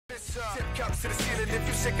Tip cups to the ceiling if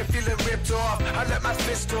you sick and feeling ripped off. I let my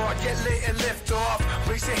fist off, get lit and lift off.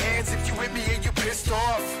 Raise your hands if you with me and you pissed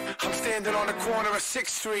off. I'm standing on the corner of 6th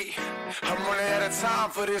Street. I'm running out of time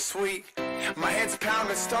for this week. My head's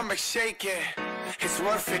pounding, stomach shaking. It's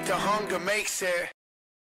worth it, the hunger makes it.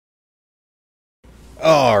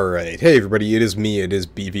 Alright, hey everybody, it is me, it is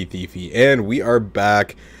Beefy Thiefy, and we are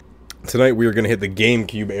back. Tonight we are going to hit the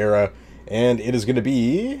GameCube era, and it is going to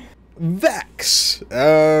be Vexx.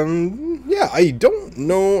 Yeah, I don't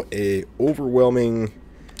know a overwhelming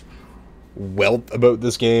wealth about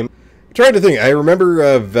this game. I'm trying to think. I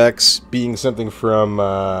remember Vexx being something from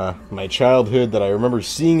my childhood that I remember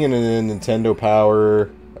seeing in a Nintendo Power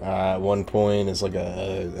at one point. It's like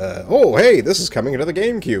oh hey, this is coming into the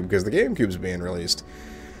GameCube because the GameCube's being released.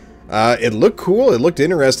 It looked cool, it looked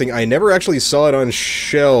interesting. I never actually saw it on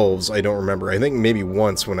shelves, I don't remember. I think maybe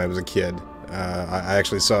once when I was a kid. I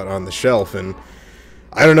actually saw it on the shelf, and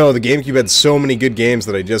I don't know, the GameCube had so many good games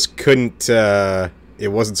that I just couldn't, it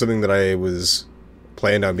wasn't something that I was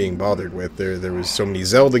planned on being bothered with. There was so many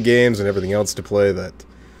Zelda games and everything else to play that,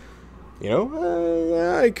 you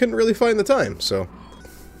know, I couldn't really find the time, so.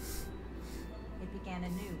 It began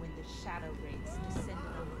anew when the shadow wraiths descended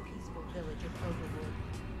on the peaceful village of Overwood.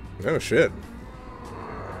 Oh shit.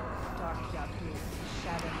 Dark Yaku,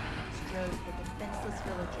 shadow knights drove the defenseless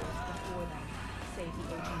villagers before them, save the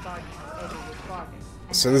aging gardener Overwood Vargas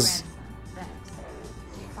and So their this- grandson, Vexx.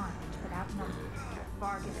 Defiant but outnumbered,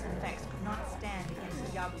 Vargas and Vexx could not stand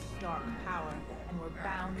against Yabu's dark power and were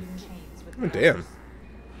bound in chains with Oh damn.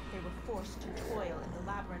 They were forced to toil in the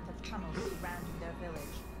labyrinth of tunnels surrounding their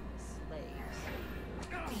village. Slaves.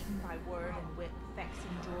 Beaten by word and whip, Vexx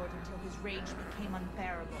endured until his rage became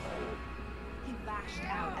unbearable. He lashed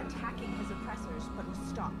out, attacking his oppressors, but was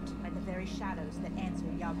stopped by the very shadows that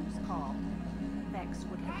answered Yabu's call. Vexx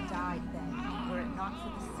would have died then, were it not for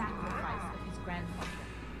the sacrifice of his grandfather.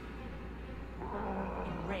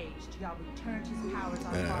 Enraged, Yabu turned his powers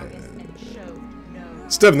on Vargas and showed no...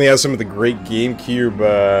 This definitely has some of the great GameCube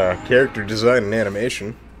character design and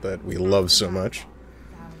animation that we love so much.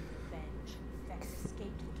 Vowing revenge, Vexx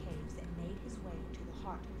escaped the caves and made his way to the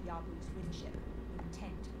heart of Yabu's windship,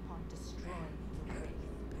 intent upon destroying the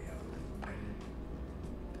Wraith.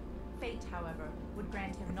 Fate, however, would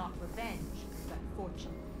grant him not revenge, but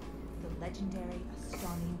fortune. The legendary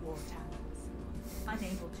Astani War Talons.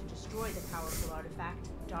 Unable to destroy the powerful artifact,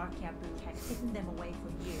 Dark Yabu had hidden them away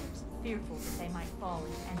for years, fearful that they might fall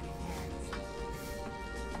into enemy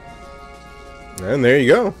hands. And there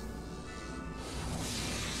you go.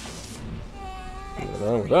 Vexx What's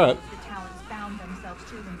wrong with that? The talons bound themselves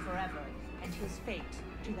to him forever, and his fate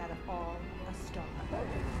to that of all Astani.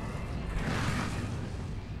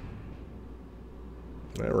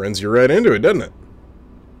 That runs you right into it, doesn't it?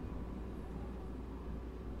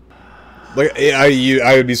 Like,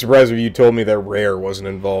 I would be surprised if you told me that Rare wasn't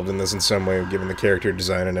involved in this in some way, given the character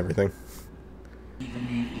design and everything.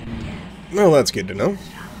 Well, that's good to know.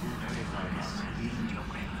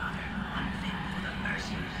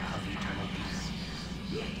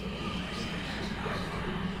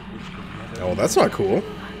 Oh, that's not cool.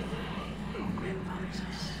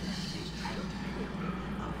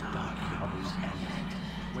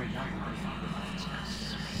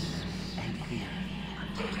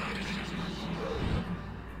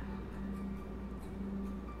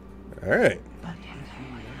 Alright.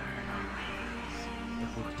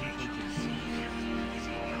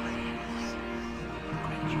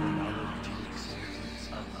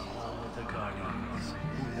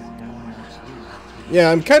 Yeah,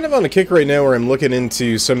 I'm kind of on a kick right now where I'm looking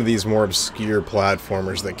into some of these more obscure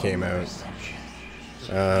platformers that came out.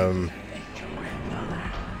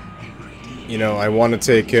 You know, I want to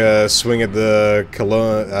take a swing at the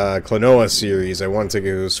Klonoa series. I want to take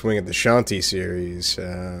a swing at the Shanti series.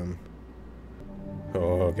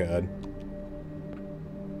 Oh, God.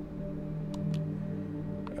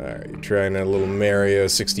 Alright, trying a little Mario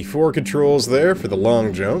 64 controls there for the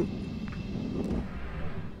long jump.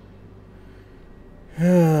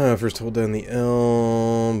 First hold down the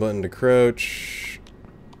L button to crouch.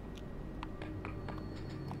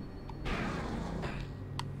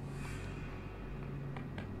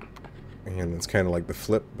 And it's kind of like the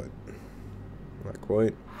flip, but not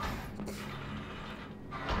quite.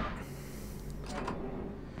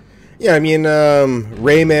 Yeah, I mean,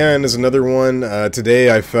 Rayman is another one.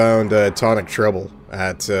 Today I found Tonic Trouble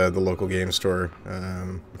at the local game store,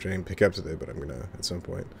 which I didn't pick up today, but I'm gonna at some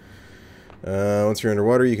point. Once you're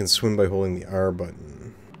underwater, you can swim by holding the R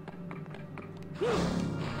button.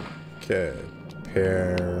 Okay,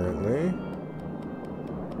 apparently.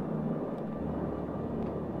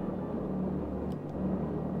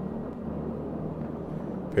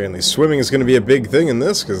 Apparently swimming is going to be a big thing in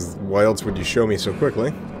this, because why else would you show me so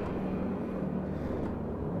quickly?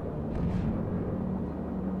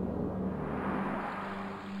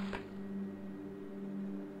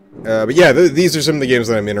 But yeah, these are some of the games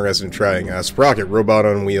that I'm interested in trying. Sprocket, Robot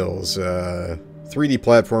on Wheels, 3D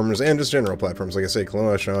platformers, and just general platforms. Like I say,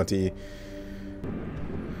 Kelowna Ashanti.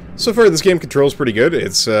 So far, this game controls pretty good.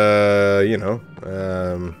 It's, you know,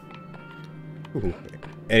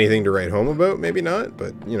 anything to write home about? Maybe not,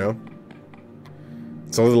 but, you know.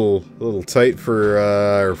 It's a little tight for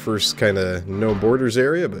our first kind of no borders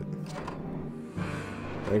area, but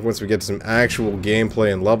I think once we get to some actual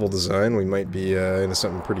gameplay and level design, we might be into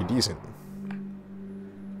something pretty decent.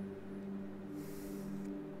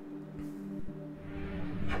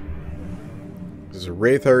 There's a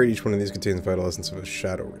Wraith Heart. Each one of these contains the vital essence of a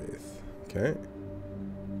Shadow Wraith. Okay.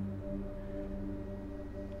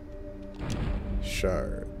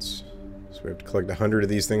 Shards. So we have to collect 100 of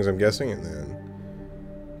these things, I'm guessing, and then...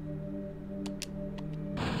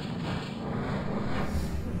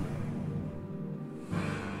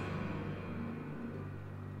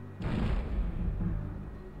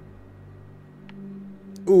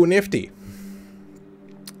 Ooh, nifty.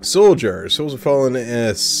 Soul jars. Souls of fallen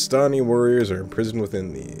Estani warriors are imprisoned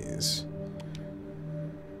within these.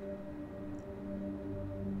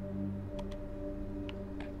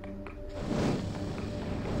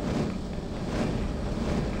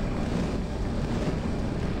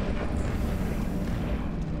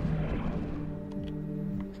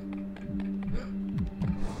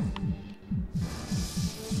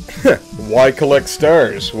 Why collect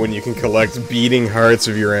stars when you can collect beating hearts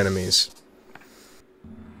of your enemies?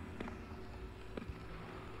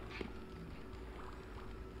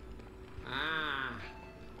 Ah,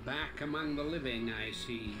 back among the living, I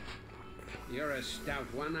see. You're a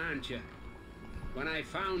stout one, aren't you? When I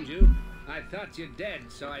found you, I thought you dead,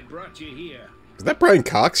 so I brought you here. Is that Brian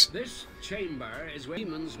Cox? This chamber is where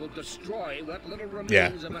demons will destroy what little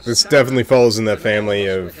remains of a this star. definitely falls in that family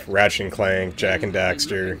of Ratchet and Clank, Jak and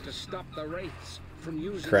Daxter, To stop the wraiths from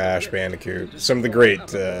using Crash the Bandicoot. Some of the great,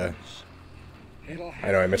 I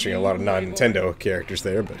know I'm mentioning a lot of non-Nintendo characters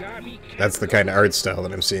there, but that's the kind of art style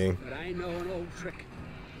that I'm seeing. But I know an old trick.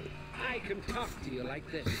 I can talk to you like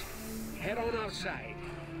this. Head on outside.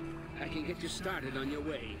 I can get you started on your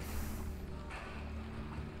way.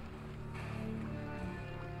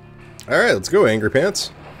 Alright, let's go, Angry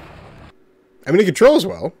Pants. I mean, it controls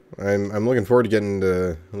well. I'm looking forward to getting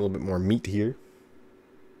a little bit more meat here.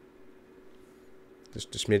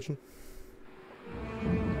 Just a smidgen.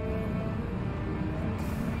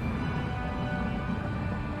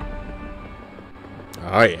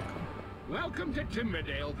 Oh, yeah. Welcome to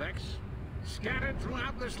Timberdale, Vexx. Scattered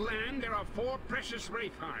throughout this land, there are 4 precious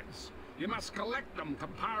wraith hearts. You must collect them to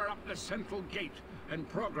power up the central gate and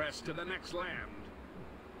progress to the next land.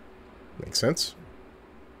 Makes sense.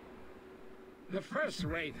 The first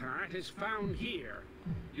wraith heart is found here.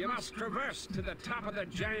 You must traverse to the top of the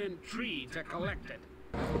giant tree to collect it.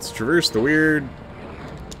 Let's traverse the weird...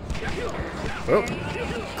 Oh,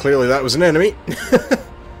 clearly that was an enemy.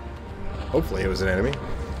 Hopefully it was an enemy.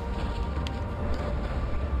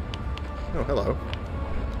 Oh, hello.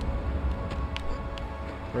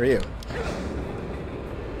 Where are you?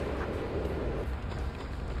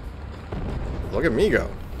 Look at me go.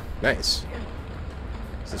 Nice.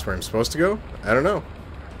 Is this where I'm supposed to go? I don't know.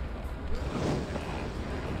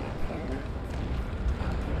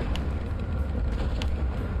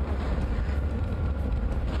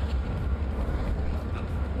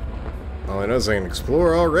 All I know is I can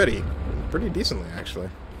explore already. Pretty decently, actually.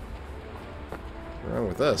 What's wrong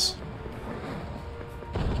with this?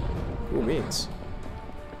 Cool beans.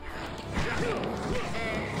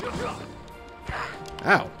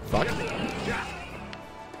 Ow, fuck.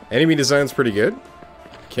 Enemy design's pretty good.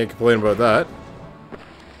 Can't complain about that.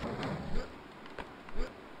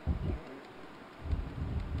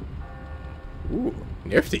 Ooh,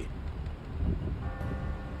 nifty.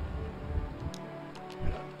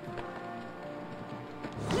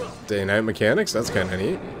 Day and night mechanics, that's kind of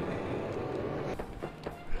neat.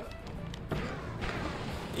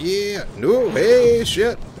 Yeah, no, hey,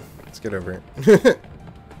 shit. Let's get over here.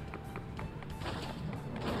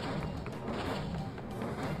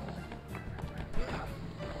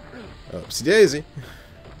 Oopsie daisy.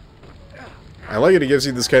 I like it, it gives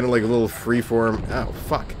you this kind of like little freeform. Ow,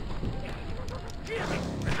 fuck.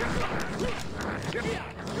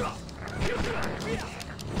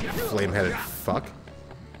 Flame-headed fuck.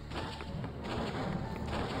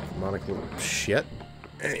 Demonic little shit.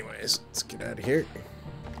 Anyways, let's get out of here.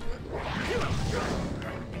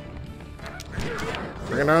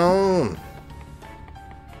 Bring it on.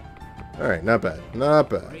 Alright, not bad.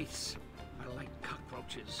 Not bad. Wraiths are like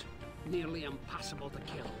cockroaches, nearly impossible to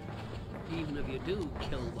kill. Even if you do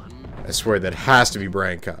kill one... I swear that has to be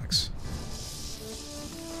Brian Cox.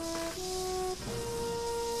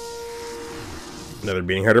 Another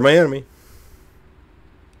beating heart of my enemy.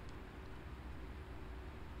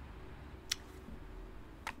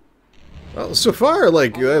 Well, so far,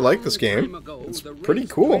 like, I like this game. It's pretty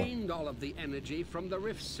cool. I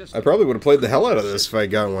probably would have played the hell out of this if I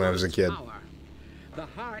got it when I was a kid. The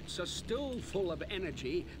hearts are still full of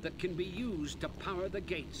energy that can be used to power the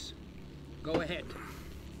gates. Go ahead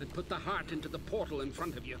and put the heart into the portal in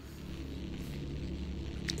front of you.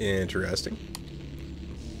 Interesting.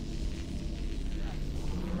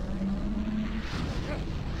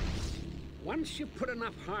 Once you put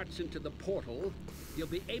enough hearts into the portal, you'll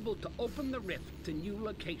be able to open the rift to new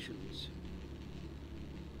locations.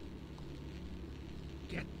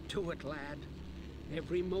 Get to it, lad.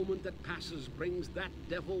 Every moment that passes brings that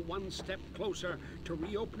devil one step closer to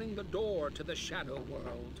reopening the door to the shadow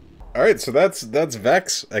world. Alright, so that's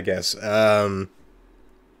Vexx, I guess. I'm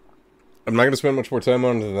not going to spend much more time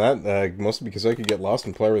on it than that, mostly because I could get lost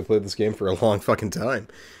and probably play this game for a long fucking time.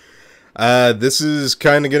 This is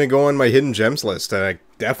kind of going to go on my hidden gems list, and I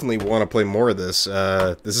definitely want to play more of this.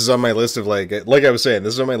 This is on my list of, like I was saying,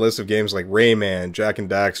 this is on my list of games like Rayman, Jak and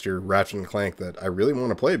Daxter, Ratchet and Clank that I really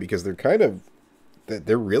want to play because they're kind of,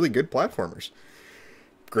 they're really good platformers.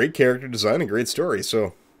 Great character design and great story,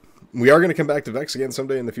 so we are going to come back to Vexx again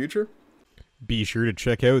someday in the future. Be sure to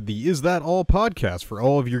check out the Is That All podcast for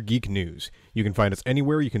all of your geek news. You can find us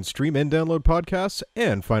anywhere you can stream and download podcasts,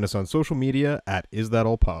 and find us on social media at Is That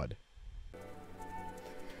All Pod.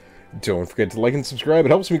 Don't forget to like and subscribe. It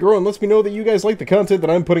helps me grow and lets me know that you guys like the content that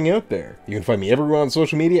I'm putting out there. You can find me everywhere on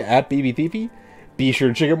social media at BBThiefy. Be sure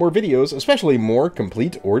to check out more videos, especially more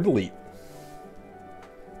Complete or Delete.